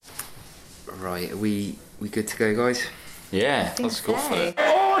Right, are we good to go, guys? Yeah, let's go for it.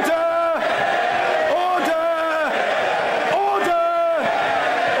 Order!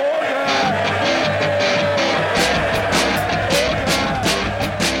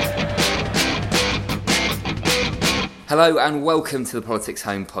 Hello and welcome to the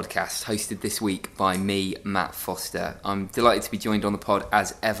PoliticsHome podcast, hosted this week by me, Matt Foster. I'm delighted to be joined on the pod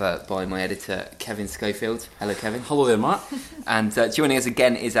as ever by my editor, Kevin Schofield. Hello, Kevin. Hello there, Matt. And joining us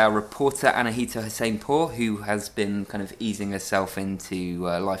again is our reporter, Anahita Hossein-Pour, who has been kind of easing herself into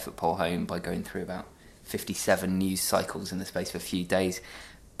life at PolHome by going through about 57 news cycles in the space of a few days.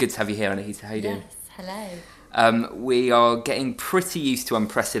 Good to have you here, Anahita. How you doing? Yes, hello. We are getting pretty used to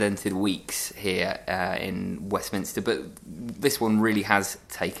unprecedented weeks here in Westminster, but this one really has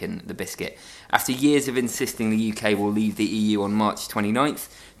taken the biscuit. After years of insisting the UK will leave the EU on March 29th,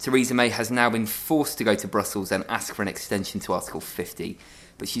 Theresa May has now been forced to go to Brussels and ask for an extension to Article 50.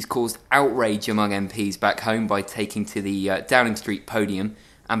 But she's caused outrage among MPs back home by taking to the Downing Street podium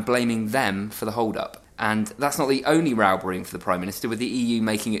and blaming them for the hold-up. And that's not the only row brewing for the Prime Minister, with the EU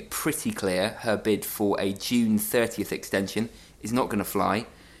making it pretty clear her bid for a June 30th extension is not going to fly,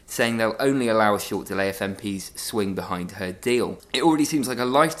 saying they'll only allow a short delay if MPs swing behind her deal. It already seems like a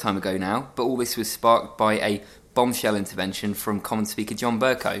lifetime ago now, but all this was sparked by a bombshell intervention from Commons Speaker John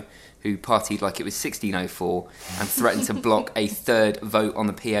Bercow, who partied like it was 1604 and threatened to block a third vote on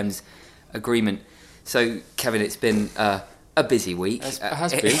the PM's agreement. So, Kevin, it's been a busy week. It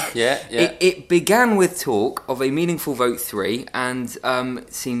has been, yeah. It began with talk of a meaningful vote 3, and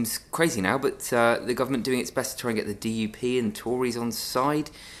it seems crazy now, but the government doing its best to try and get the DUP and Tories on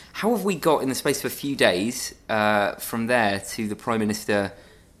side. How have we got, in the space of a few days, from there to the Prime Minister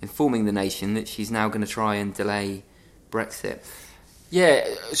informing the nation that she's now going to try and delay Brexit? Yeah,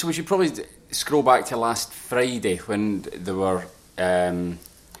 so we should probably scroll back to last Friday when there were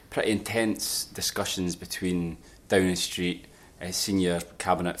pretty intense discussions between Downing Street senior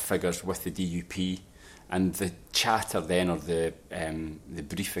cabinet figures with the DUP, and the chatter then, or the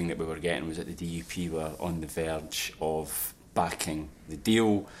briefing that we were getting, was that the DUP were on the verge of backing the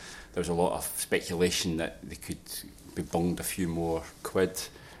deal. There was a lot of speculation that they could be bunged a few more quid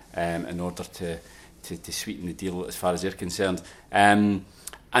in order to sweeten the deal as far as they're concerned. And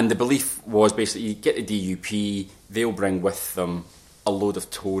the belief was basically you get the DUP, they'll bring with them a load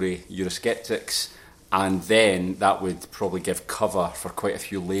of Tory Eurosceptics, and then that would probably give cover for quite a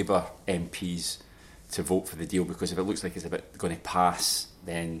few Labour MPs to vote for the deal, because if it looks like it's going to pass,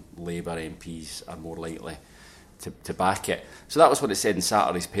 then Labour MPs are more likely to back it. So that was what it said in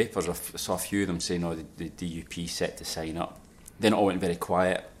Saturday's papers. I saw a few of them saying, the DUP set to sign up. Then it all went very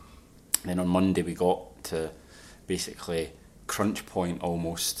quiet. Then on Monday we got to basically crunch point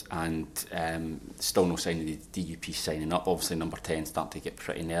almost, and still no sign of the DUP signing up. Obviously number 10 started to get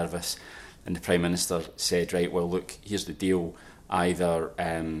pretty nervous. And the Prime Minister said, right, well, look, here's the deal. Either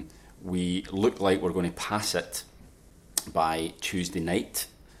we look like we're going to pass it by Tuesday night,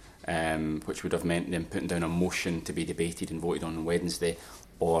 which would have meant them putting down a motion to be debated and voted on Wednesday,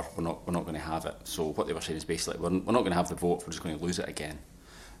 or we're not going to have it. So what they were saying is basically, we're not going to have the vote, we're just going to lose it again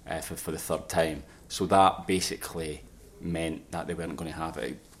for the third time. So that basically meant that they weren't going to have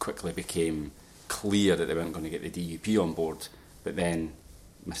it. It quickly became clear that they weren't going to get the DUP on board, but then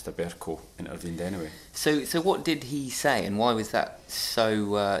Mr Bercow intervened anyway. So what did he say, and why was that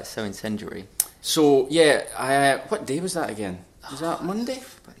so incendiary? So what day was that again? Was that Monday?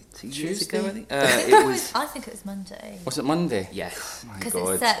 About 2 years ago, I think. It was. I think it was Monday. Was it Monday? Yes. Because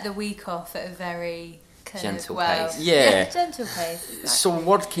it set the week off at a very gentle pace. Yeah, gentle pace. Exactly. So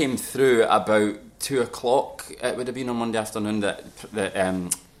word came through about 2:00. It would have been on Monday afternoon that the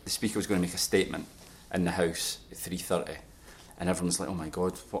Speaker was going to make a statement in the House at 3:30. And everyone's like, oh my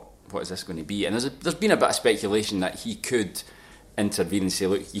God, what is this going to be? And there's been a bit of speculation that he could intervene and say,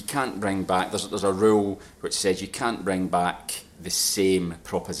 look, you can't bring back, there's a rule which says you can't bring back the same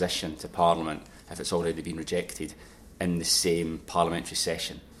proposition to Parliament if it's already been rejected in the same parliamentary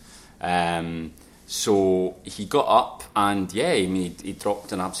session. So he got up and, he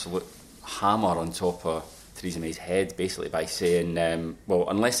dropped an absolute hammer on top of Theresa May's head, basically, by saying,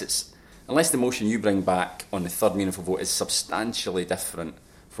 unless the motion you bring back on the third meaningful vote is substantially different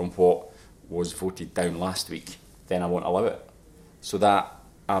from what was voted down last week, then I won't allow it. So that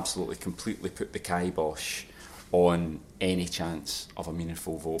absolutely completely put the kibosh on any chance of a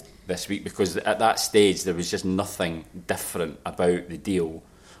meaningful vote this week, because at that stage there was just nothing different about the deal,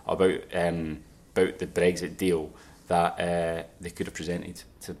 about the Brexit deal, that they could have presented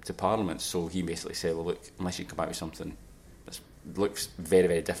to Parliament. So he basically said, well, look, unless you come out with something looks very,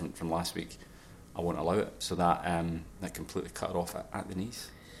 very different from last week, I won't allow it. So that completely cut her off at the knees.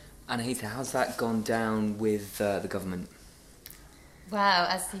 Anahita, how's that gone down with the government? Well,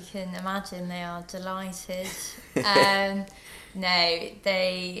 as you can imagine, they are delighted. No,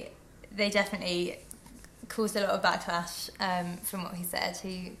 they definitely caused a lot of backlash from what he said.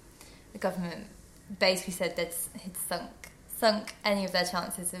 The government basically said that he'd sunk any of their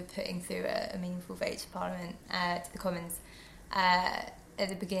chances of putting through a meaningful vote to Parliament, to the Commons, at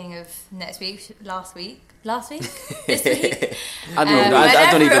the beginning of last week, this week. I don't know.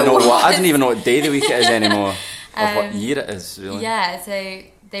 I don't even know what. I don't even know what day of the week it is anymore, or what year it is. Really. Yeah. So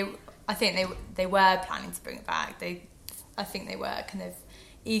I think they were planning to bring it back. I think they were kind of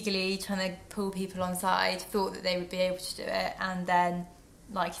eagerly trying to pull people on side. Thought that they would be able to do it, and then,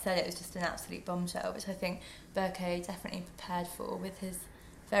 like you said, it was just an absolute bombshell, which I think Bercow definitely prepared for with his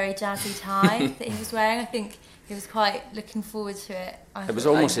very jazzy tie that he was wearing. I think he was quite looking forward to it. It was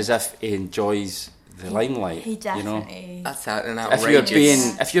almost as if he enjoys the limelight. He definitely. You know? That's an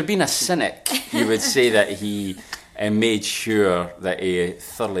outrageous. If you're being a cynic, you would say that he made sure that he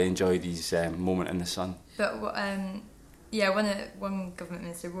thoroughly enjoyed his moment in the sun. But one government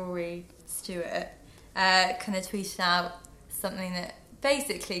minister, Rory Stewart, kind of tweeted out something that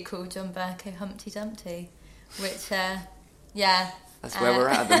basically called John Bercow Humpty Dumpty, which that's where we're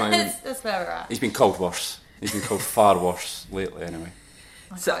at the moment. That's where we're at. He's been called worse. He's been called far worse lately, anyway.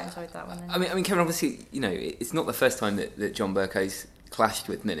 I quite enjoyed that one. Anyway. I mean, Kevin, obviously, it's not the first time that John Bercow's clashed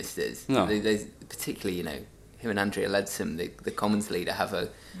with ministers. No. There's particularly, him and Andrea Leadsom, the Commons leader, have a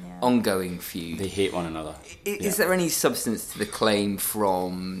ongoing feud. They hate one another. Is there any substance to the claim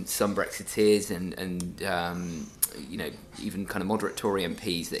from some Brexiteers and even kind of moderate Tory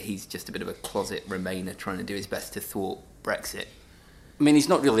MPs that he's just a bit of a closet Remainer trying to do his best to thwart Brexit? I mean, he's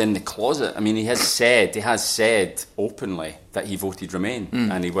not really in the closet. I mean, he has said openly that he voted Remain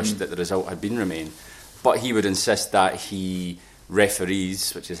and he wished that the result had been Remain. But he would insist that he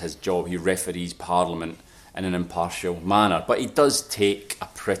referees, which is his job, he referees Parliament in an impartial manner. But he does take a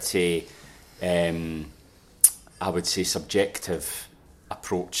pretty, I would say, subjective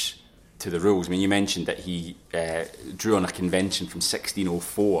approach to the rules. I mean, you mentioned that he drew on a convention from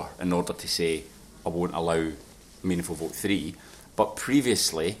 1604 in order to say, I won't allow meaningful vote 3. But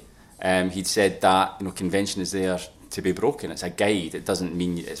previously, he'd said that convention is there to be broken. It's a guide. It doesn't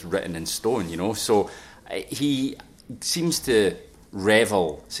mean it's written in stone. So he seems to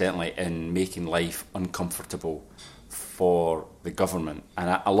revel certainly in making life uncomfortable for the government,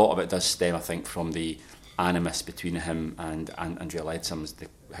 and a lot of it does stem, I think, from the animus between him and Andrea Leadsom,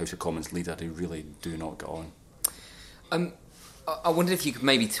 the House of Commons leader. They really do not get on. I wondered if you could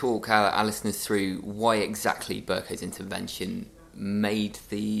maybe talk our listeners through why exactly Bercow's intervention made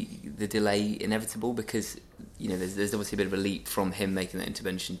the delay inevitable, because there's obviously a bit of a leap from him making that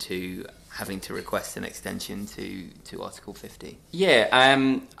intervention to having to request an extension to Article 50. Yeah,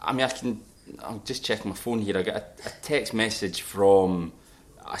 I'll just check my phone here. I got a text message from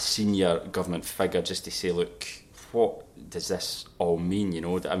a senior government figure just to say, look, what does this all mean? I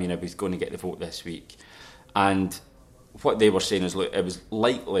was going to get the vote this week, and what they were saying is, look, it was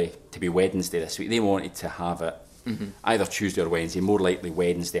likely to be Wednesday this week. They wanted to have it either Tuesday or Wednesday, more likely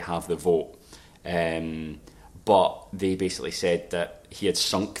Wednesday, have the vote. But they basically said that he had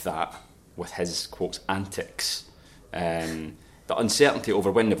sunk that with his, quotes, antics. The uncertainty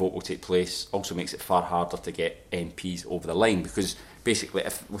over when the vote will take place also makes it far harder to get MPs over the line, because basically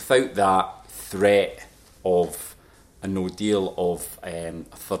without that threat of a no deal, of a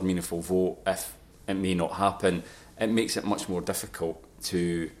third meaningful vote, if it may not happen, it makes it much more difficult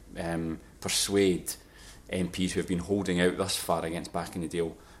to persuade MPs who have been holding out thus far against backing the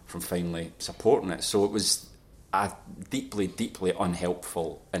deal from finally supporting it. So it was a deeply, deeply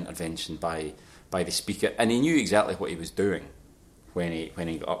unhelpful intervention by the Speaker, and he knew exactly what he was doing when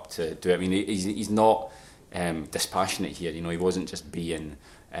he got up to do it. I mean, he's not dispassionate here. He wasn't just being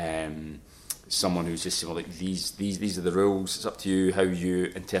someone who's just saying, well, like, these are the rules. It's up to you how you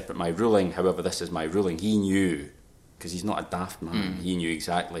interpret my ruling. However, this is my ruling. He knew, because he's not a daft man. He knew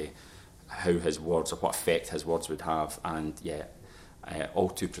exactly how his words, or what effect his words would have, and all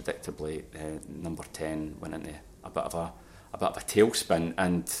too predictably, number 10 went into a bit of a tailspin,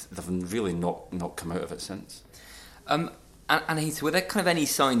 and they've really not come out of it since. Anahita, were there kind of any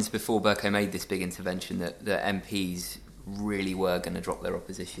signs before Bercow made this big intervention that MPs really were going to drop their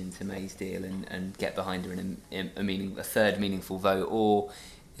opposition to May's deal and get behind her in a third meaningful vote, or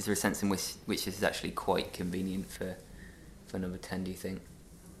is there a sense in which this is actually quite convenient for number 10, do you think?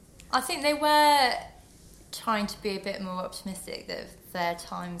 I think they were trying to be a bit more optimistic that their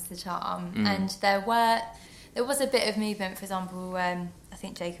time's the charm, and there was a bit of movement. For example, I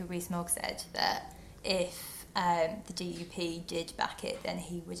think Jacob Rees-Mogg said that if the DUP did back it, then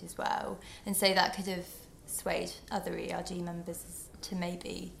he would as well. And so that could have swayed other ERG members to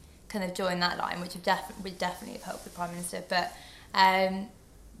maybe kind of join that line, which would definitely have helped the Prime Minister.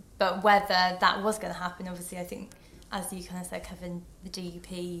 But whether that was going to happen, obviously, I think, as you kind of said, Kevin, the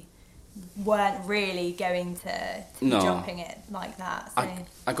DUP weren't really going to be dropping it like that. So.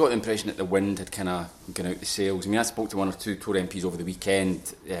 I got the impression that the wind had kind of gone out the sails. I mean, I spoke to one or two Tory MPs over the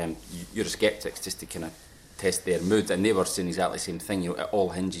weekend, Eurosceptics, just to kind of test their mood, and they were saying exactly the same thing. It all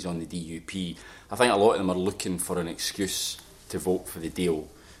hinges on the DUP. I think a lot of them are looking for an excuse to vote for the deal,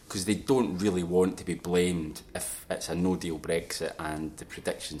 because they don't really want to be blamed if it's a no-deal Brexit and the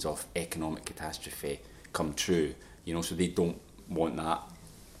predictions of economic catastrophe come true. So they don't want that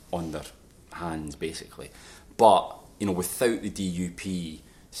on their hands, basically. But without the DUP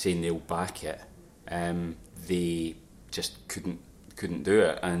saying they'll back it, they just couldn't do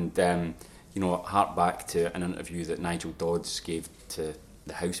it. And hark back to an interview that Nigel Dodds gave to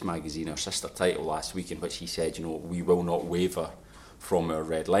the House magazine, our sister title, last week, in which he said, we will not waver from our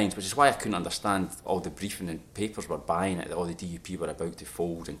red lines, which is why I couldn't understand all the briefing and papers were buying it, that all the DUP were about to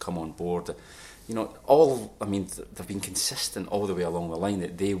fold and come on board. They've been consistent all the way along the line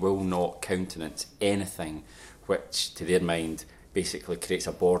that they will not countenance anything which, to their mind, basically creates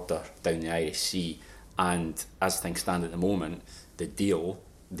a border down the Irish Sea. And as things stand at the moment, the deal,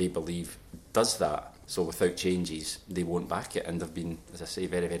 they believe, does that. So without changes, they won't back it, and they've been, as I say,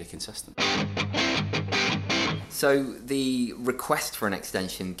 very, very consistent. So the request for an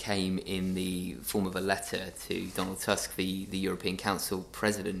extension came in the form of a letter to Donald Tusk, the European Council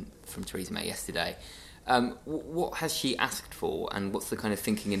President, from Theresa May yesterday. What has she asked for, and what's the kind of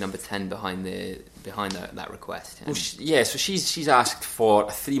thinking in Number 10 behind that request? Well, so she's asked for a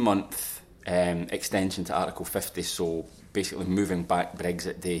 3-month extension to Article 50, so basically moving back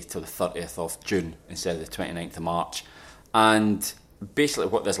Brexit Day to the 30th of June instead of the 29th of March. And basically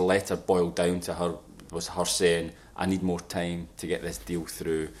what this letter boiled down to her was her saying, I need more time to get this deal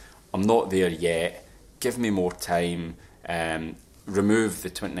through. I'm not there yet. Give me more time. Remove the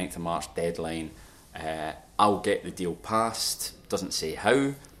 29th of March deadline. I'll get the deal passed. Doesn't say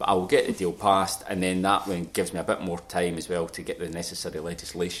how, but I will get the deal passed, and then that one gives me a bit more time as well to get the necessary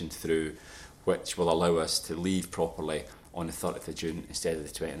legislation through, which will allow us to leave properly on the 30th of June instead of the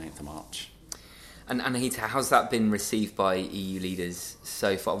 29th of March. And Anahita, how's that been received by EU leaders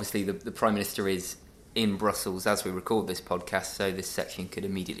so far? Obviously, the Prime Minister is in Brussels as we record this podcast, so this section could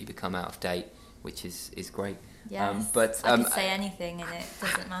immediately become out of date, which is great. Yes, but I could say anything and it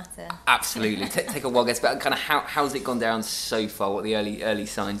doesn't matter. Absolutely. Take a wild guess, but kind of how's it gone down so far? What are the early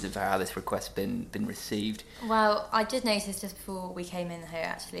signs of how this request's been received? Well, I did notice just before we came in here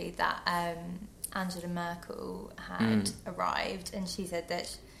actually that Angela Merkel had arrived, and she said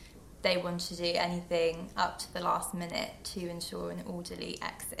that they wanted to do anything up to the last minute to ensure an orderly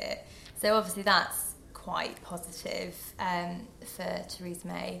exit. So obviously that's quite positive for Theresa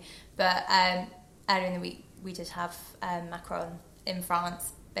May. But earlier in the week we did have Macron in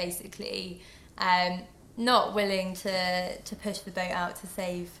France, basically not willing to push the boat out to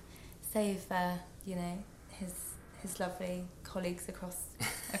save his lovely colleagues across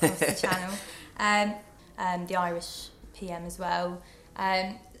the channel. The Irish PM as well.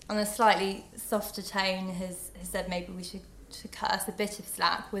 On a slightly softer tone, has said maybe we should cut us a bit of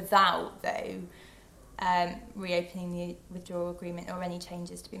slack without, though, reopening the withdrawal agreement or any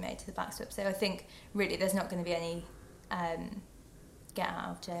changes to be made to the backstop. So I think really there's not going to be any get out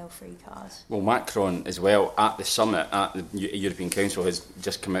of jail free card. Well, Macron as well at the summit at the European Council has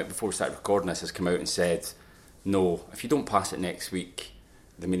just come out, before we started recording this, has come out and said, no, if you don't pass it next week,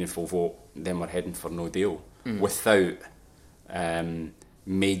 the meaningful vote, then we're heading for no deal without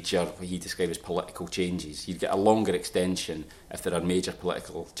major, what he described as political changes. You'd get a longer extension if there are major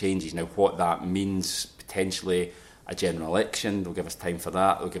political changes. Now, what that means, potentially a general election, they'll give us time for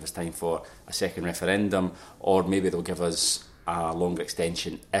that, they'll give us time for a second referendum, or maybe they'll give us a longer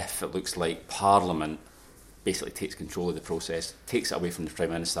extension if it looks like Parliament basically takes control of the process, takes it away from the Prime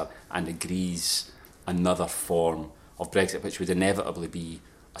Minister and agrees another form of Brexit, which would inevitably be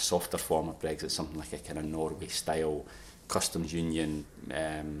a softer form of Brexit, something like a kind of Norway-style customs union,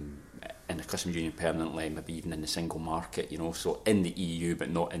 in the customs union permanently, maybe even in the single market, so in the EU but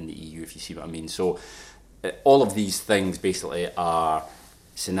not in the EU, if you see what I mean. So all of these things basically are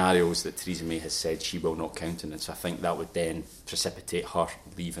scenarios that Theresa May has said she will not countenance. So I think that would then precipitate her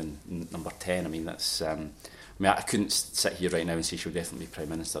leaving Number 10. I mean, that's I couldn't sit here right now and say she'll definitely be Prime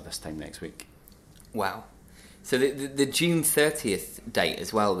Minister this time next week. Wow. So the June 30th date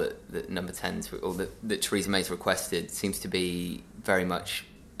as well that Number 10's, or that Theresa May's requested, seems to be very much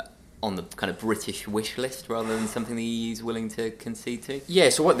on the kind of British wish list rather than something the EU is willing to concede to? Yeah,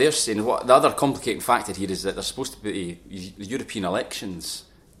 so what they're saying, what the other complicating factor here is that there's supposed to be the European elections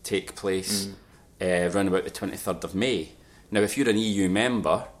take place around about the 23rd of May. Now, if you're an EU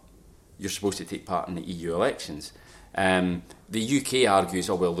member, you're supposed to take part in the EU elections. The UK argues,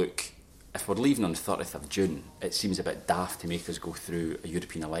 oh, well, look, if we're leaving on the 30th of June, it seems a bit daft to make us go through a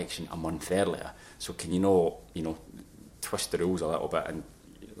European election a month earlier. So can you not, twist the rules a little bit and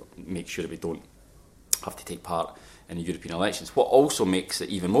make sure that we don't have to take part in the European elections? What also makes it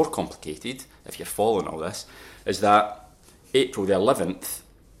even more complicated, if you're following all this, is that April the 11th,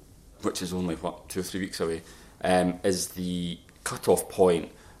 which is only, 2 or 3 weeks away, is the cut-off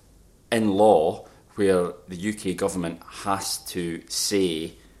point in law where the UK government has to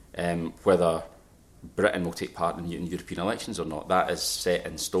say whether Britain will take part in European elections or not. That is set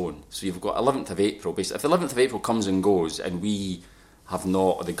in stone. So you've got 11th of April. Basically, if the 11th of April comes and goes and we have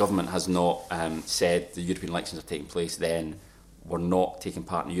not, or the government has not said the European elections are taking place, then we're not taking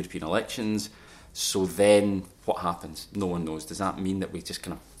part in the European elections. So then what happens? No one knows. Does that mean that we just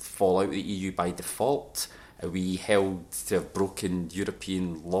kind of fall out of the EU by default? Are we held to have broken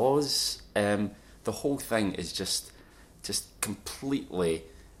European laws? The whole thing is just completely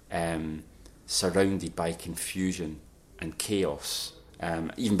surrounded by confusion and chaos,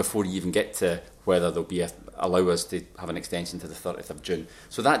 even before you even get to whether there'll be allow us to have an extension to the 30th of June.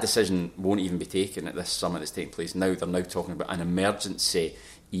 So that decision won't even be taken at this summit that's taking place now. They're now talking about an emergency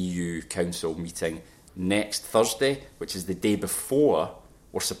EU Council meeting next Thursday, which is the day before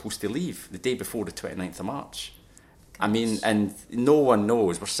we're supposed to leave, the day before the 29th of March. I mean, and no one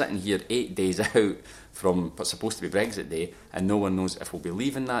knows. We're sitting here 8 days out from what's supposed to be Brexit Day, and no one knows if we'll be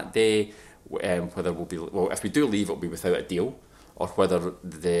leaving that day, whether we'll be... Well, if we do leave, it'll be without a deal, or whether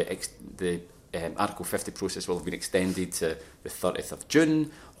the Article 50 process will have been extended to the 30th of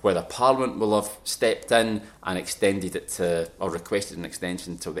June, whether Parliament will have stepped in and extended it to, or requested an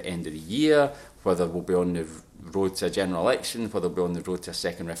extension until the end of the year, whether we'll be on the road to a general election, whether we'll be on the road to a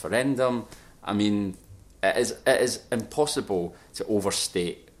second referendum. I mean, it is impossible to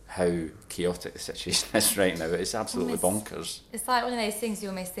overstate how chaotic the situation is right now. It's absolutely bonkers. It's like one of those things you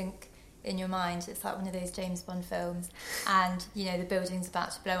almost think in your mind. It's like one of those James Bond films, and the building's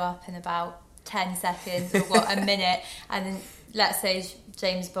about to blow up in about 10 seconds or a minute, and then let's say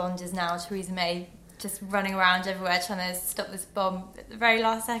James Bond is now Theresa May just running around everywhere trying to stop this bomb at the very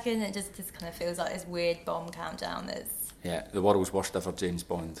last second. It just kind of feels like this weird bomb countdown that's... Yeah, the world's worst ever James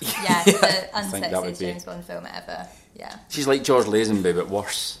Bond. Yeah, the unsexiest James Bond film ever. Yeah. She's like George Lazenby, but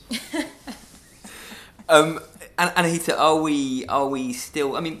worse. Anahita, are we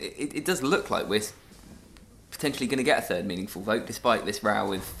still... I mean, it does look like we're potentially going to get a third meaningful vote, despite this row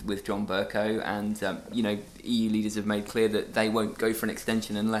with John Bercow, and EU leaders have made clear that they won't go for an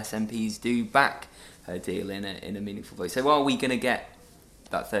extension unless MPs do back her deal in a meaningful vote. So are we going to get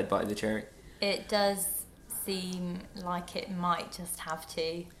that third bite of the cherry? It does seem like it might just have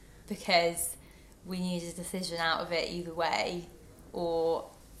to, because we need a decision out of it either way, or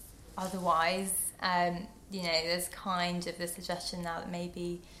otherwise, there's kind of the suggestion now that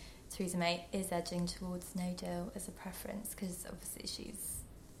maybe Theresa May is edging towards no deal as a preference, because obviously she's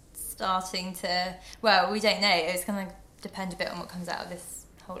starting to... Well, we don't know. It's going to depend a bit on what comes out of this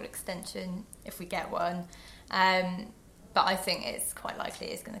whole extension, if we get one. But I think it's quite likely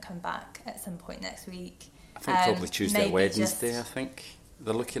it's going to come back at some point next week. I think probably Tuesday or Wednesday, I think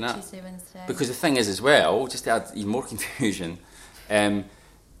they're looking at. Tuesday, Wednesday. Because the thing is as well, just to add even more confusion,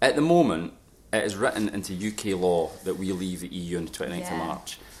 at the moment it is written into UK law that we leave the EU on the 29th of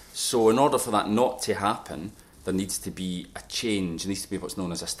March. So in order for that not to happen, there needs to be a change. There needs to be what's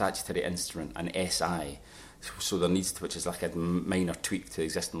known as a statutory instrument, an SI. So there needs to, which is like a minor tweak to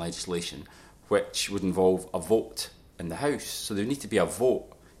existing legislation, which would involve a vote in the House. So there need to be a vote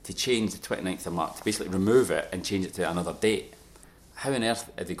to change the 29th of March, to basically remove it and change it to another date. How on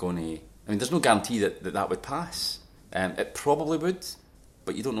earth are they going to... I mean, there's no guarantee that would pass. It probably would,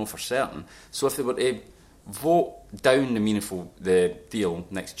 but you don't know for certain. So if they were to vote down the deal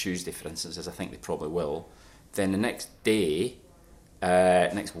next Tuesday, for instance, as I think they probably will, then the next day,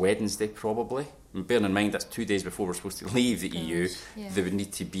 next Wednesday probably, and bearing in mind that's 2 days before we're supposed to leave the EU, there would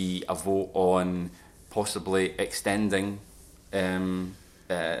need to be a vote on possibly extending the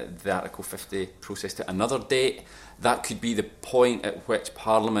Article 50 process to another date. That could be the point at which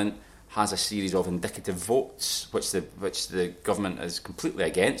Parliament has a series of indicative votes, which the government is completely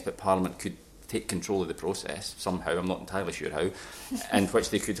against, but Parliament could take control of the process somehow, I'm not entirely sure how, in which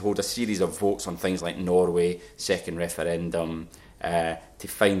they could hold a series of votes on things like Norway, second referendum, to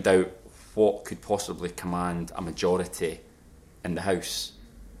find out what could possibly command a majority in the House.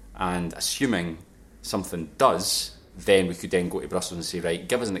 And assuming something does, then we could then go to Brussels and say, right,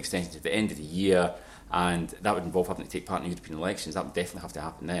 give us an extension to the end of the year, and that would involve having to take part in European elections. That would definitely have to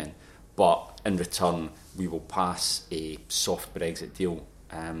happen then. But in return, we will pass a soft Brexit deal.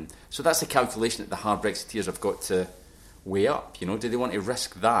 So that's the calculation that the hard Brexiteers have got to weigh up. Do they want to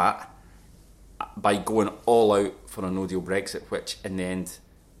risk that by going all out for a no-deal Brexit, which in the end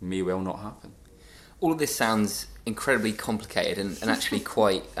may well not happen? All of this sounds incredibly complicated and actually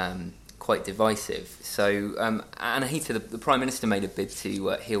quite divisive. So Anahita, the Prime Minister, made a bid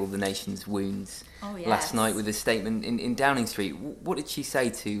to heal the nation's wounds last night with a statement in Downing Street. What did she say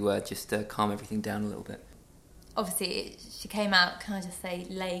to just calm everything down a little bit? Obviously, she came out, can I just say,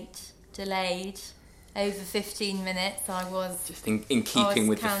 late, delayed, over 15 minutes. I was... Just in keeping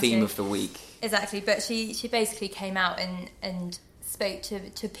with counting. The theme of the week. Exactly, but she basically came out and spoke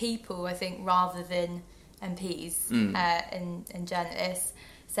to people, I think, rather than MPs and journalists,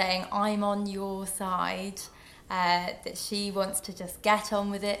 saying, I'm on your side, that she wants to just get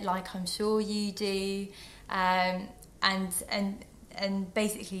on with it like I'm sure you do, and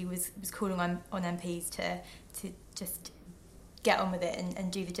basically was calling on MPs to just get on with it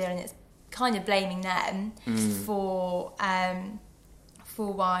and do the deal, and it's kind of blaming them for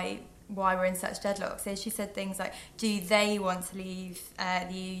why we're in such deadlock. So she said things like, do they want to leave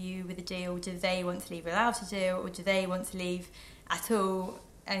the EU with a deal? Do they want to leave without a deal? Or do they want to leave at all?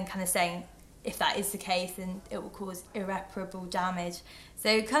 And kind of saying, if that is the case, then it will cause irreparable damage.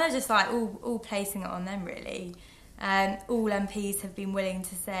 So kind of just like all placing it on them, really. All MPs have been willing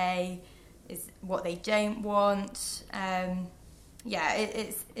to say is what they don't want.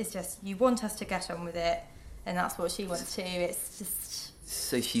 It's just, you want us to get on with it, and that's what she wants to. It's just...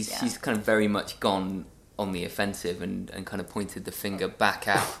 So she's kind of very much gone on the offensive and kind of pointed the finger back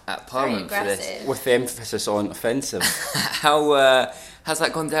at Parliament for this. With the emphasis on offensive. How's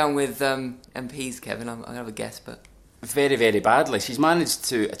that gone down with MPs, Kevin? I have a guess, but... Very, very badly. She's managed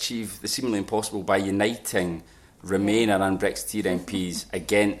to achieve the seemingly impossible by uniting Remainer and Brexiteer MPs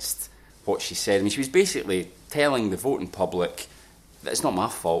against what she said. I mean, she was basically telling the voting public that it's not my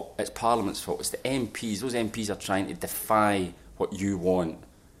fault, it's Parliament's fault, it's the MPs. Those MPs are trying to defy what you want.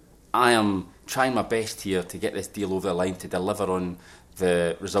 I am trying my best here to get this deal over the line, to deliver on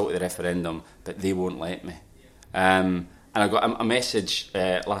the result of the referendum, but they won't let me. And I got a message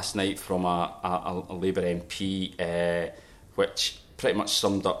last night from a Labour MP, which pretty much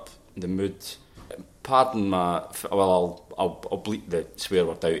summed up the mood. Pardon my... Well, I'll bleep the swear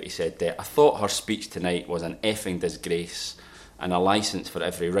word out. He said, I thought her speech tonight was an effing disgrace and a licence for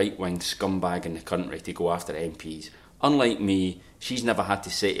every right-wing scumbag in the country to go after MPs. Unlike me, she's never had to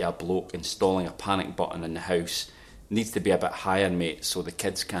say to a bloke installing a panic button in the house, needs to be a bit higher, mate, so the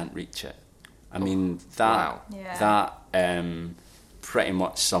kids can't reach it. I mean, that pretty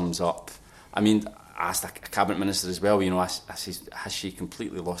much sums up. I mean, I asked a cabinet minister as well, I says, has she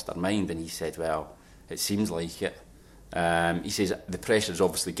completely lost her mind? And he said, well, it seems like it. He says the pressure's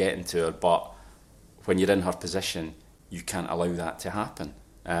obviously getting to her, but when you're in her position, you can't allow that to happen.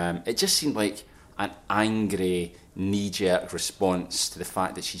 It just seemed like an angry, knee-jerk response to the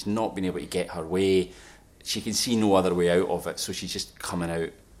fact that she's not been able to get her way. She can see no other way out of it, so she's just coming out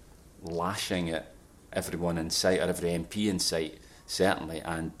lashing at everyone in sight, or every MP in sight, certainly.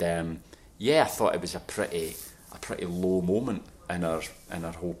 And I thought it was a pretty low moment in her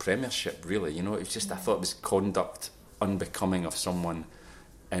whole premiership, really. It was just, I thought it was conduct unbecoming of someone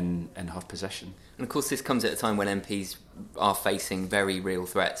in her position. And of course this comes at a time when MPs are facing very real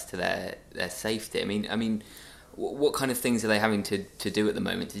threats to their safety. I mean, what kind of things are they having to do at the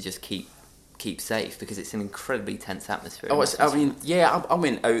moment to just keep safe? Because it's an incredibly tense atmosphere. I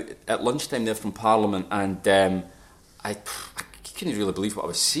went out at lunchtime there from Parliament, and I couldn't really believe what I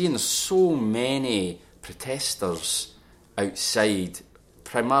was seeing. There's so many protesters outside,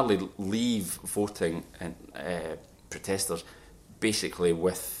 primarily Leave voting and protesters, basically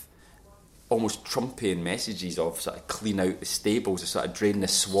with almost Trumpian messages of sort of clean out the stables, sort of drain the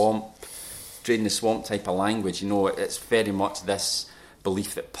swamp type of language. It's very much this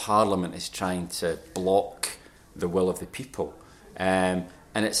belief that Parliament is trying to block the will of the people, and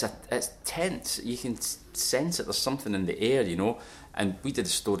it's tense. You can sense it. There's something in the air, And we did a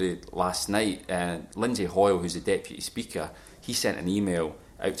story last night. Lindsay Hoyle, who's the Deputy Speaker, he sent an email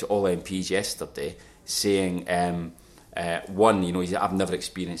out to all MPs yesterday saying, one, he said, I've never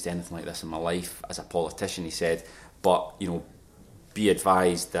experienced anything like this in my life as a politician, he said, but, be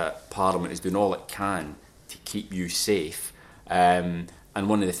advised that Parliament is doing all it can to keep you safe. And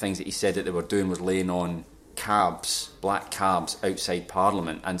one of the things that he said that they were doing was laying on black cabs outside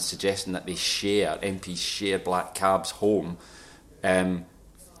Parliament, and suggesting that MPs share black cabs home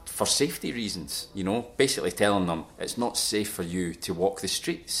for safety reasons, basically telling them it's not safe for you to walk the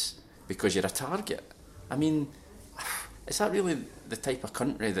streets because you're a target. I mean, is that really the type of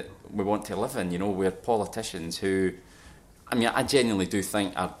country that we want to live in, where politicians who, I genuinely do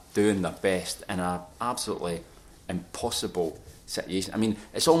think are doing their best in an absolutely impossible situation.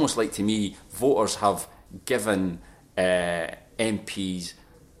 It's almost like, to me, voters have given MPs,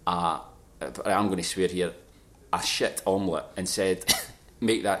 I'm going to swear here, a shit omelette and said,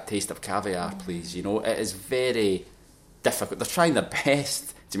 make that taste of caviar, please. It is very difficult. They're trying their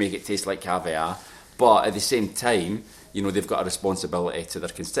best to make it taste like caviar, but at the same time, they've got a responsibility to their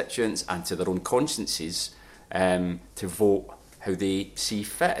constituents and to their own consciences to vote how they see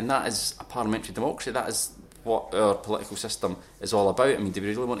fit. And that is a parliamentary democracy. That is what our political system is all about. Do we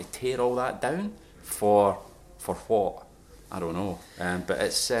really want to tear all that down for what? I don't know. But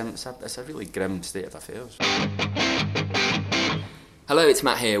it's a really grim state of affairs. Hello, it's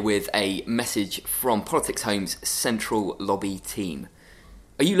Matt here with a message from PoliticsHome's Central Lobby team.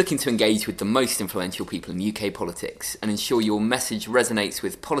 Are you looking to engage with the most influential people in UK politics and ensure your message resonates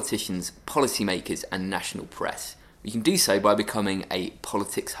with politicians, policymakers and national press? You can do so by becoming a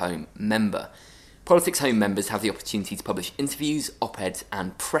PoliticsHome member. PoliticsHome members have the opportunity to publish interviews, op-eds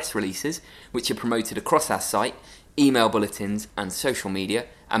and press releases, which are promoted across our site, email bulletins and social media,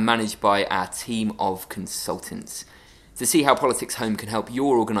 and managed by our team of consultants. To see how PoliticsHome can help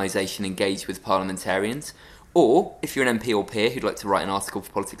your organisation engage with parliamentarians, or if you're an MP or peer who'd like to write an article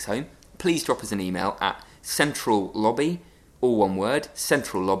for PoliticsHome, please drop us an email at centrallobby, all one word,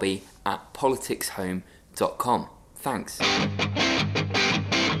 centrallobby@politicshome.com. Thanks.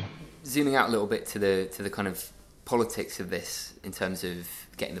 Zooming out a little bit to the kind of politics of this in terms of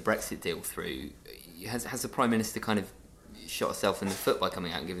getting the Brexit deal through, has the Prime Minister kind of shot herself in the foot by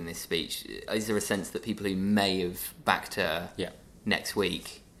coming out and giving this speech? Is there a sense that people who may have backed her next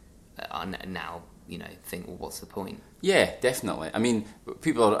week are now, think, well, what's the point? Yeah, definitely.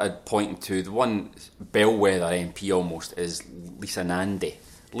 People are pointing to the one bellwether MP almost is Lisa Nandy,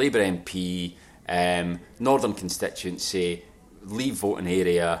 Labour MP, Northern constituency, Leave voting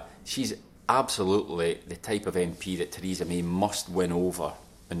area. She's absolutely the type of MP that Theresa May must win over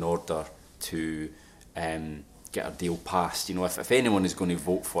in order to get her deal passed. If anyone is going to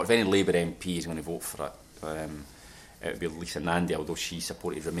vote for it, if any Labour MP is going to vote for it, it would be Lisa Nandy, although she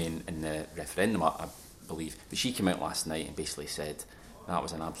supported Remain in the referendum, I believe. But she came out last night and basically said that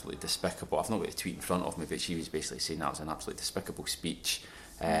was an absolutely despicable, I've not got the tweet in front of me, but she was basically saying that was an absolutely despicable speech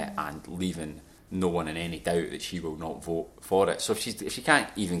and leaving no one in any doubt that she will not vote for it. So if she can't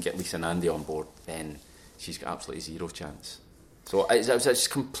even get Lisa Nandy on board, then she's got absolutely zero chance. So it was a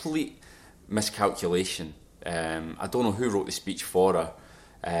complete miscalculation. I don't know who wrote the speech for her,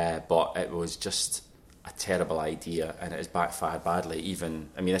 but it was just a terrible idea and it has backfired badly.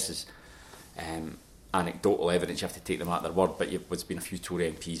 This is anecdotal evidence, you have to take them at their word, but there's been a few Tory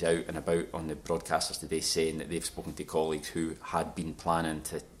MPs out and about on the broadcasters today saying that they've spoken to colleagues who had been planning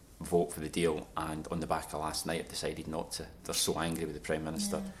to vote for the deal and on the back of last night have decided not to. They're so angry with the Prime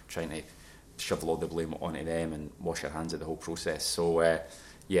Minister, trying to shovel all the blame onto them and wash their hands of the whole process. So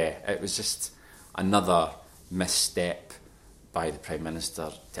it was just another misstep by the Prime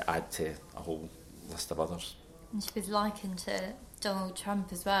Minister to add to a whole list of others. And she was likened to Donald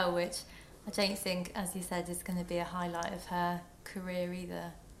Trump as well, which I don't think, as you said, is going to be a highlight of her career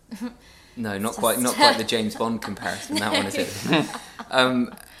either. No, not quite the James Bond comparison, that one, is it?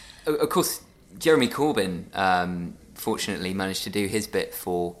 Of course, Jeremy Corbyn fortunately managed to do his bit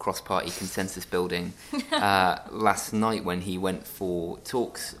for cross-party consensus building last night when he went for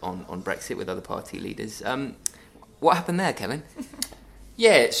talks on Brexit with other party leaders. What happened there, Kevin?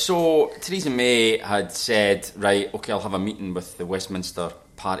 Yeah, so Theresa May had said, right, OK, I'll have a meeting with the Westminster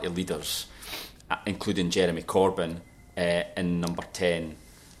party leaders, including Jeremy Corbyn, in number 10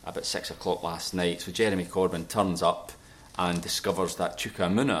 about 6 o'clock last night. So Jeremy Corbyn turns up and discovers that Chuka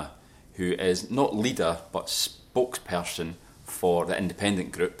Umunna, who is not leader but spokesperson for the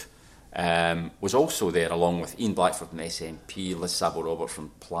independent group, was also there along with Ian Blackford from the SNP, Liz Savile-Roberts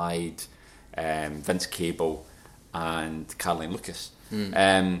from Plaid, Vince Cable and Caroline Lucas.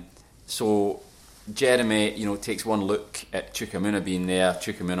 So Jeremy, takes one look at Chuka Umunna being there.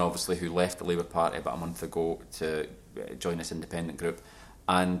 Chuka Umunna, obviously, who left the Labour Party about a month ago to join this independent group,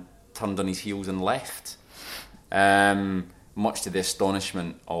 and turned on his heels and left. Much to the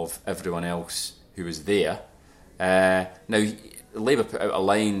astonishment of everyone else who was there. Now, Labour put out a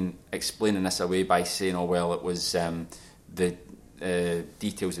line explaining this away by saying, it was the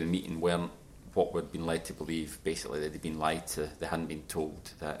details of the meeting weren't what we'd been led to believe. Basically, they'd been lied to. They hadn't been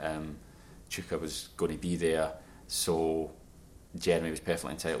told that Chuka was going to be there. So Jeremy was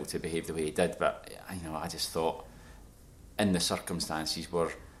perfectly entitled to behave the way he did, but I just thought, in the circumstances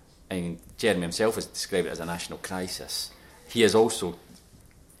where, Jeremy himself has described it as a national crisis, he has also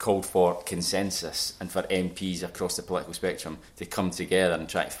called for consensus and for MPs across the political spectrum to come together and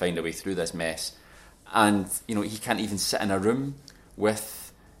try to find a way through this mess. And, he can't even sit in a room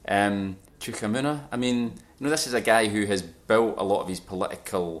with Chukwamuna. This is a guy who has built a lot of his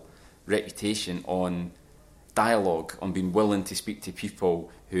political reputation on dialogue, on being willing to speak to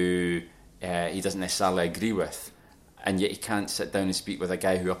people who he doesn't necessarily agree with, and yet he can't sit down and speak with a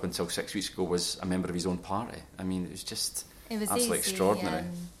guy who up until 6 weeks ago was a member of his own party. It was just absolutely extraordinary.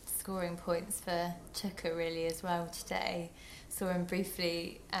 Scoring points for Chuka really as well today. Saw him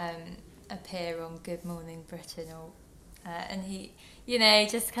briefly appear on Good Morning Britain, and he,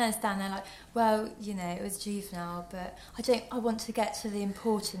 just kind of stand there like, well, it was juvenile, but I want to get to the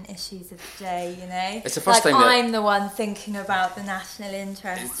important issues of the day, It's the first time I'm the one thinking about the national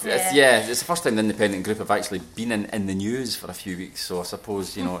interest here. It's the first time the independent group have actually been in the news for a few weeks, so I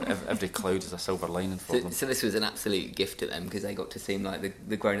suppose, every cloud is a silver lining for them. So this was an absolute gift to them, because they got to seem like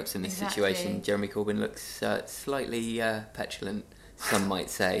the grown-ups in this situation. Jeremy Corbyn looks slightly petulant, some might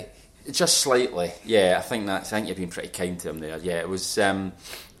say. Just slightly, yeah. I think you've been pretty kind to him there. Yeah, it was. I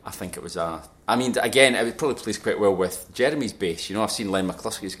think it was again, it would probably plays quite well with Jeremy's base. I've seen Len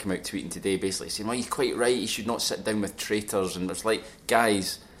McCluskey's come out tweeting today, basically saying, "Well, you're quite right. You should not sit down with traitors." And it's like,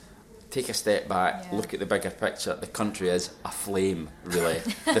 guys, take a step back, look at the bigger picture. The country is aflame, really.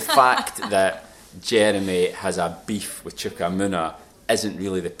 The fact that Jeremy has a beef with Chukwamuna isn't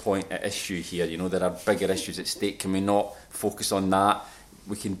really the point at issue here. There are bigger issues at stake. Can we not focus on that?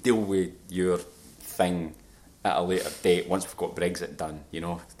 We can deal with your thing at a later date once we've got Brexit done.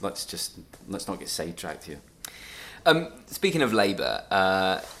 Let's not get sidetracked here. Speaking of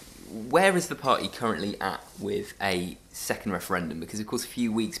Labour, where is the party currently at with a second referendum? Because of course a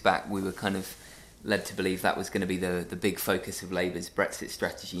few weeks back we were kind of led to believe that was going to be the big focus of Labour's Brexit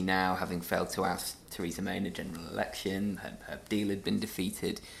strategy now, having failed to oust Theresa May in a general election. Her deal had been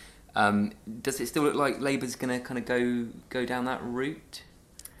defeated. Does it still look like Labour's going to kind of go down that route?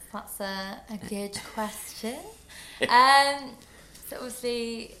 That's a good question. So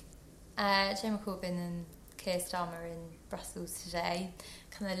obviously, Jeremy Corbyn and Keir Starmer in Brussels today,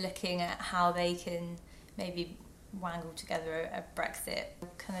 kind of looking at how they can maybe wangle together a Brexit,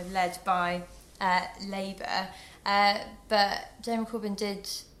 kind of led by Labour. But Jeremy Corbyn did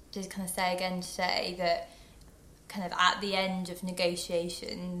kind of say again today that kind of at the end of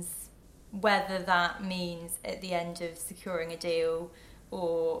negotiations, whether that means at the end of securing a deal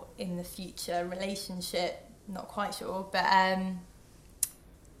or in the future relationship, not quite sure, but kind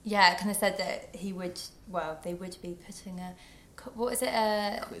of said that they would be putting a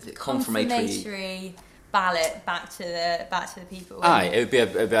confirmatory ballot back to the people. Aye, it would be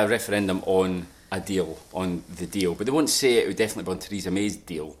a referendum on a deal, on the deal, but they won't say it would definitely be on Theresa May's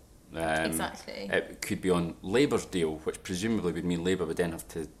deal. Exactly. It could be on Labour's deal, which presumably would mean Labour would then have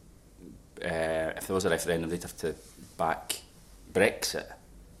to, if there was a referendum, they'd have to back Brexit,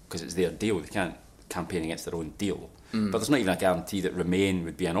 because it's their deal. They can't campaign against their own deal. But there's not even a guarantee that Remain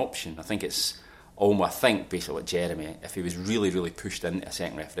would be an option. I think basically what Jeremy, if he was really, really pushed into a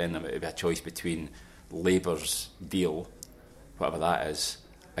second referendum, it would be a choice between Labour's deal, whatever that is,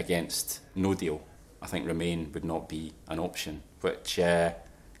 against no deal. I think Remain would not be an option, which, is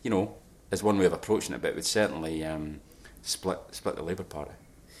one way of approaching it, but it would certainly split the Labour Party.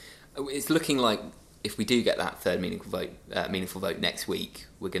 It's looking like if we do get that third meaningful vote next week,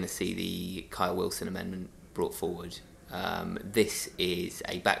 we're going to see the Kyle Wilson amendment brought forward. This is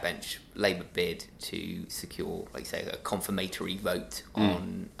a backbench Labour bid to secure, like you say, a confirmatory vote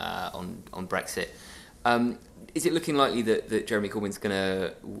on Brexit. Is it looking likely that Jeremy Corbyn's going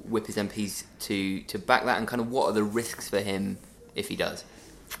to whip his MPs to back that, and kind of what are the risks for him if he does?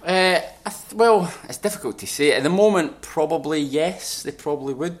 Well, it's difficult to say. At the moment, probably yes, they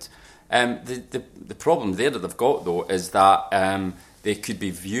probably would. The problem there that they've got, though, is that they could be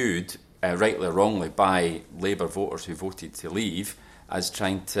viewed, rightly or wrongly, by Labour voters who voted to leave as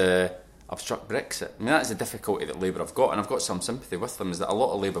trying to obstruct Brexit. That's the difficulty that Labour have got, and I've got some sympathy with them, is that a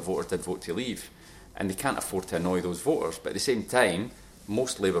lot of Labour voters did vote to leave, and they can't afford to annoy those voters. But at the same time,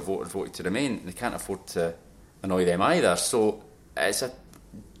 most Labour voters voted to remain, and they can't afford to annoy them either. So it's a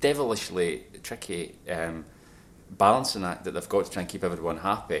devilishly tricky balancing act that they've got to try and keep everyone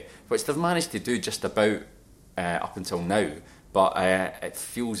happy, which they've managed to do just about up until now. But it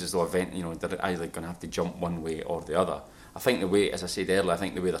feels as though they're either going to have to jump one way or the other. I think the way, as I said earlier,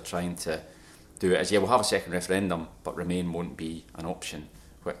 the way they're trying to do it is, we'll have a second referendum, but Remain won't be an option,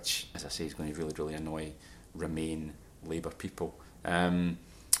 which, as I say, is going to really, really annoy Remain Labour people. But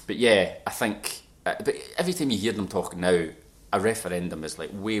yeah, I think. But every time you hear them talking now, a referendum is like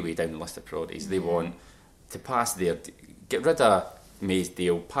way down the list of priorities. They want to pass get rid of May's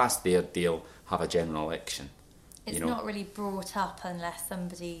deal, pass their deal, have a general election. It's not really brought up unless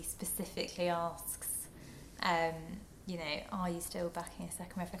somebody specifically asks, are you still backing a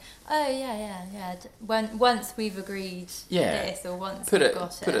second referendum? Oh, yeah. Once we've agreed this, or once we've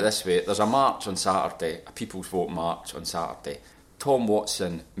got it. Put it this way, there's a march on Saturday, a People's Vote march on Saturday. Tom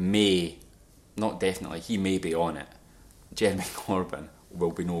Watson may, not definitely, he may be on it. Jeremy Corbyn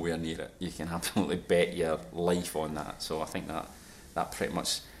will be nowhere near it. You can absolutely bet your life on that. So I think that pretty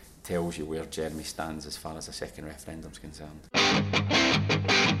much tells you where Jeremy stands as far as the second referendum's concerned.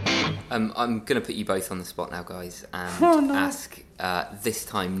 I'm going to put you both on the spot now, guys, and ask this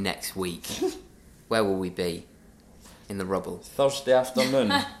time next week, where will we be in the rubble? Thursday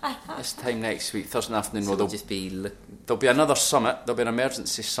afternoon. This time next week, Thursday afternoon. So there'll be another summit. There'll be an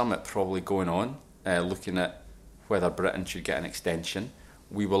emergency summit probably going on, looking at whether Britain should get an extension.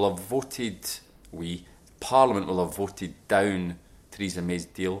 We will have voted. Parliament will have voted down Theresa May's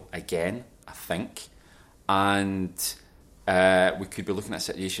deal again, I think, and we could be looking at a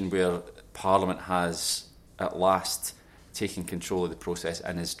situation where Parliament has at last taken control of the process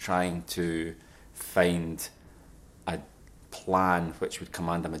and is trying to find a plan which would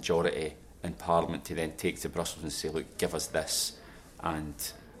command a majority in Parliament to then take to Brussels and say, look, give us this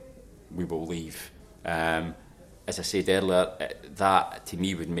and we will leave. As I said earlier, that to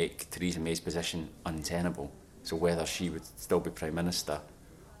me would make Theresa May's position untenable. So whether she would still be Prime Minister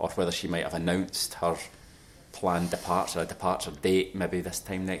or whether she might have announced her planned departure, a departure date maybe this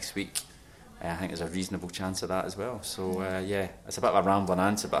time next week, I think there's a reasonable chance of that as well. So it's a bit of a rambling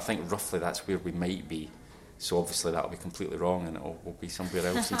answer, but I think roughly that's where we might be. So obviously that'll be completely wrong and it'll be somewhere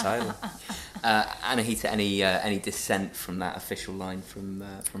else entirely. Anahita, any dissent from that official line from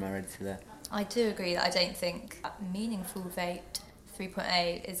our editor there? I do agree that I don't think a meaningful vote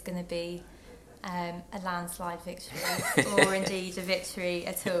 3.0 is going to be a landslide victory or indeed a victory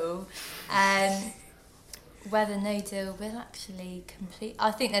at all. Whether no deal will actually complete... I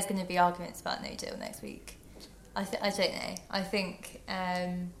think there's going to be arguments about no deal next week. I don't know. I think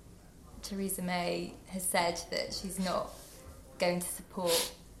Theresa May has said that she's not going to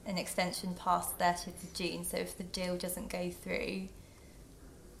support an extension past 30th of June, so if the deal doesn't go through,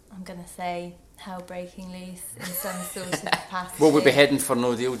 I'm going to say hell breaking loose in some sort of capacity. Will we be heading for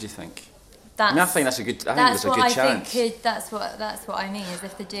no deal, do you think? I think that's a good. I think there's a good chance. That's what I mean. Is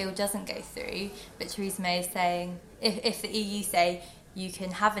if the deal doesn't go through, but Theresa May is saying, if the EU say you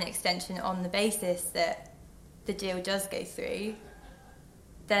can have an extension on the basis that the deal does go through,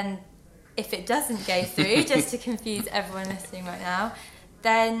 then if it doesn't go through, just to confuse everyone listening right now,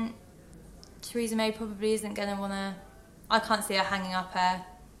 then Theresa May probably isn't going to want to. I can't see her hanging up her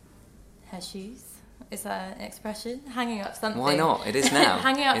shoes. Is that an expression? Hanging up something. Why not? It is now.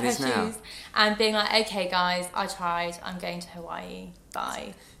 Hanging up her shoes and being like, okay, guys, I tried. I'm going to Hawaii.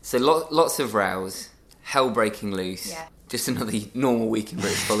 Bye. So lots of rows, hell breaking loose. Yeah. Just another normal week in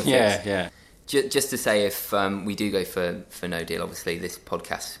British politics. Yeah. Just to say, if we do go for no deal, obviously this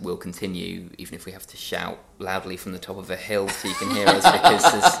podcast will continue, even if we have to shout loudly from the top of a hill so you can hear us,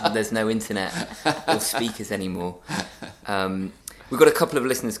 because there's no internet or speakers anymore. We've got a couple of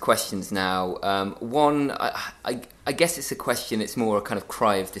listeners' questions now. One, I guess it's a question, it's more a kind of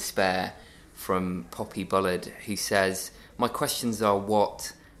cry of despair from Poppy Bullard, who says, my questions are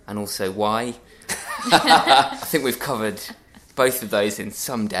what and also why. I think we've covered both of those in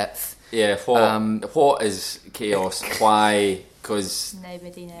some depth. Yeah, what is chaos? Why? Because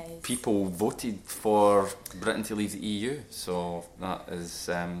nobody knows. People voted for Britain to leave the EU, so that is...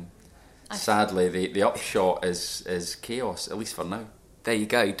 sadly, the upshot is chaos, at least for now. There you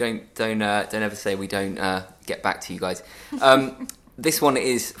go. Don't ever say we don't get back to you guys. This one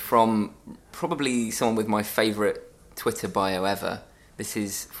is from probably someone with my favourite Twitter bio ever. This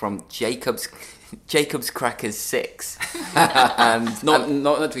is from Jacob's Crackers 6, and not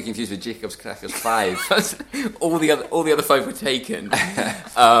to be confused with Jacob's Crackers 5. all the other 5 were taken.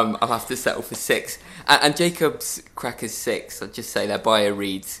 I'll have to settle for 6. And Jacob's Crackers 6, I'll just say their bio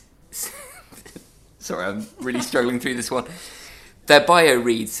reads. Sorry, I'm really struggling through this one. Their bio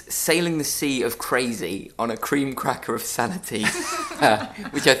reads, sailing the sea of crazy on a cream cracker of sanity,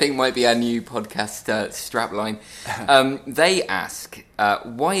 which I think might be our new podcast strapline. They ask,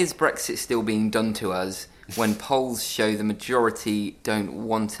 why is Brexit still being done to us when polls show the majority don't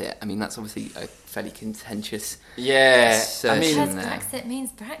want it? I mean, that's obviously a fairly contentious assertion. Because there. Brexit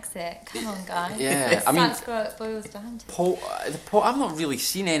means Brexit. Come on, guys. Yeah, That's what it boils down to. I've not really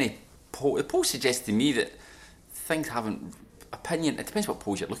seen any poll. The poll suggests to me that things haven't... Opinion, it depends what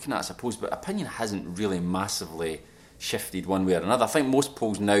polls you're looking at, I suppose, but opinion hasn't really massively shifted one way or another. I think most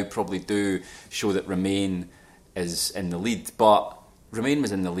polls now probably do show that Remain is in the lead, but Remain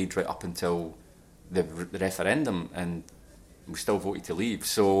was in the lead right up until the referendum, and we still voted to leave.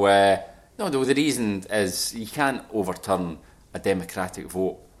 So, no, the reason is you can't overturn a democratic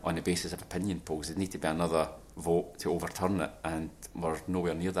vote on the basis of opinion polls. There need to be another vote to overturn it, and we're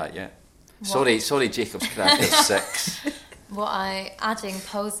nowhere near that yet. What? Sorry, Jacob's Crackers 6. Adding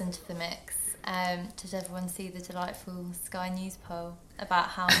polls into the mix. Did everyone see the delightful Sky News poll about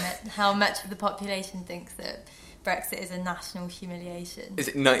how much of the population thinks that Brexit is a national humiliation? Is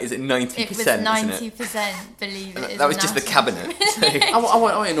it 90%? It was 90% believe it is. That was just the cabinet. So. I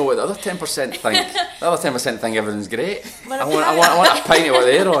want to know what the other 10% think. The other 10% think everything's great. Well, I want a pint of what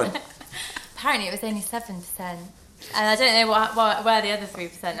they're on. Apparently it was only 7%. And I don't know where the other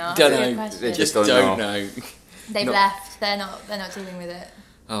 3% are. Don't know. They just don't know. They've left. They're not dealing with it.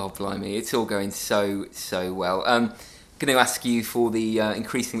 Oh, blimey. It's all going so well. Going to ask you for the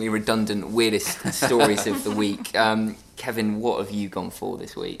increasingly redundant, weirdest stories of the week. Kevin, what have you gone for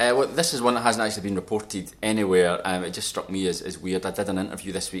this week? Well, this is one that hasn't actually been reported anywhere. It just struck me as weird. I did an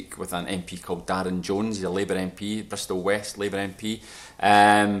interview this week with an MP called Darren Jones. He's a Labour MP, Bristol West Labour MP.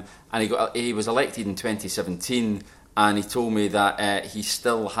 And he was elected in 2017, and he told me that he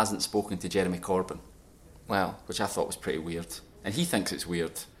still hasn't spoken to Jeremy Corbyn. Wow. Which I thought was pretty weird. And he thinks it's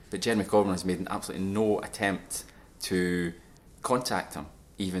weird. But Jeremy Corbyn has made absolutely no attempt to contact him,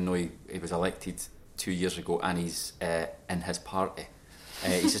 even though he was elected 2 years ago and he's in his party.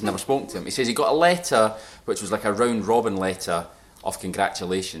 He's just never spoken to him. He says he got a letter, which was like a round-robin letter of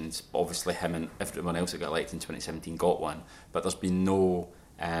congratulations. Obviously him and everyone else that got elected in 2017 got one, but there's been no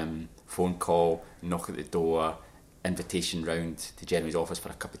phone call, knock at the door, invitation round to Jeremy's office for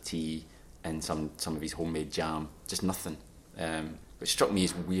a cup of tea and some of his homemade jam. Just nothing. Which struck me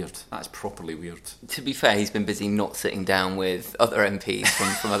as weird. That's properly weird. To be fair, he's been busy not sitting down with other MPs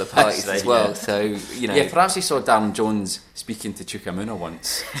from other parties as well. Yeah. So, you know. Yeah, perhaps he saw Darren Jones speaking to Chukwamuna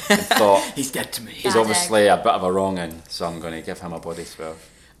once and thought, he's dead to me. He's obviously a bit of a wrong-un, so I'm going to give him a body swell.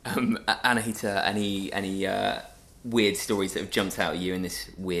 Anahita, any weird stories that have jumped out at you in this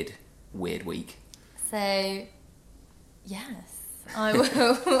weird week? So, yes, I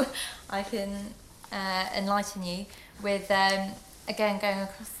will. I can enlighten you with... Again, going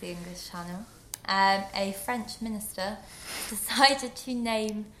across the English Channel, a French minister decided to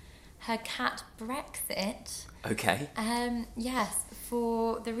name her cat Brexit. Okay. Yes,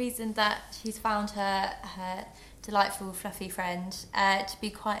 for the reason that she's found her delightful, fluffy friend to be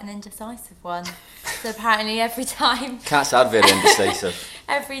quite an indecisive one. So apparently every time... Cats are very indecisive.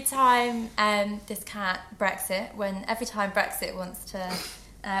 Every time this cat, every time Brexit wants to...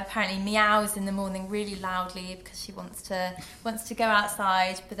 apparently meows in the morning really loudly because she wants to go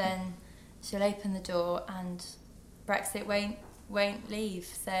outside, but then she'll open the door and Brexit won't leave.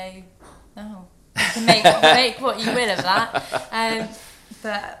 So, you can make what you will of that.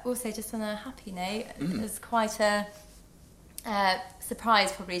 But also, just on a happy note, there's quite a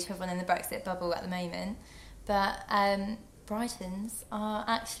surprise probably to everyone in the Brexit bubble at the moment. But Britons are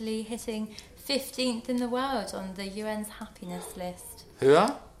actually hitting 15th in the world on the UN's happiness list. Who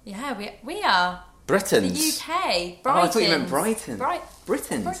are? Yeah, we are. Britons. The UK. Britons. Oh, I thought you meant Brighton.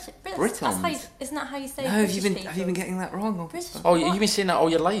 Britons. Britons. Isn't that how you say No, British have people? you been getting that wrong? British Oh, you've been saying that all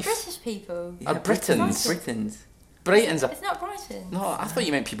your life? British people. Yeah, Britons. Britons. Brighton's It's not Brighton. No, I thought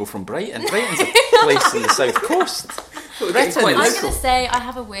you meant people from Brighton. Brighton's a place in the south coast. Britons. I'm going to say I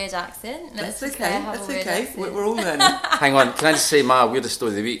have a weird accent. That's okay. We're all learning. Hang on, can I just say my weirdest story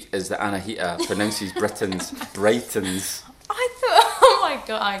of the week is that Anahita pronounces Britons Brightons. I thought, oh my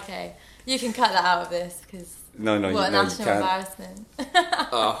god, okay. You can cut that out of this because No, what a national you can't. embarrassment.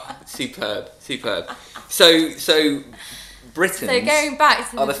 Oh, superb. So Britons So going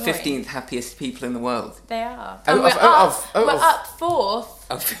back to are the point, 15th happiest people in the world. They are. Out And of- we're up fourth.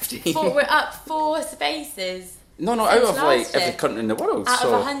 Of 15. We're up 4 spaces. No, out Since of last like year. every country in the world. Out of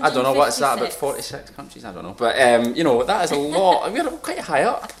So I don't know what's that, about 156. 46 countries. I don't know, but that is a lot. We're quite high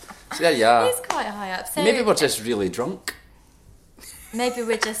up. So there you are. It is quite high up. So Maybe we're just really drunk. Maybe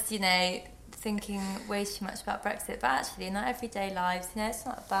we're just, thinking way too much about Brexit, but actually in our everyday lives, it's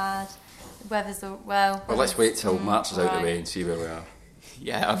not bad. The weather's all well. Well, let's wait till March is out of the right. way and see where we are.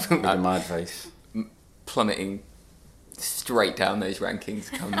 Yeah, Would be my advice. plummeting straight down those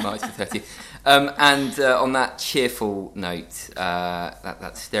rankings come March the 30th. And on that cheerful note,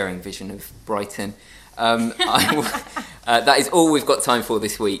 that staring vision of Brighton, I That is all we've got time for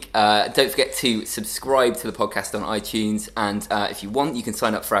this week. Don't forget to subscribe to the podcast on iTunes, and if you want, you can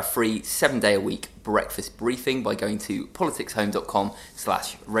sign up for our free 7-day-a-week breakfast briefing by going to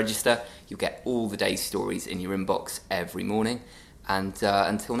PoliticsHome.com/register. You'll get all the day's stories in your inbox every morning. And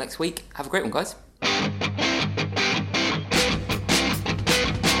until next week, have a great one, guys.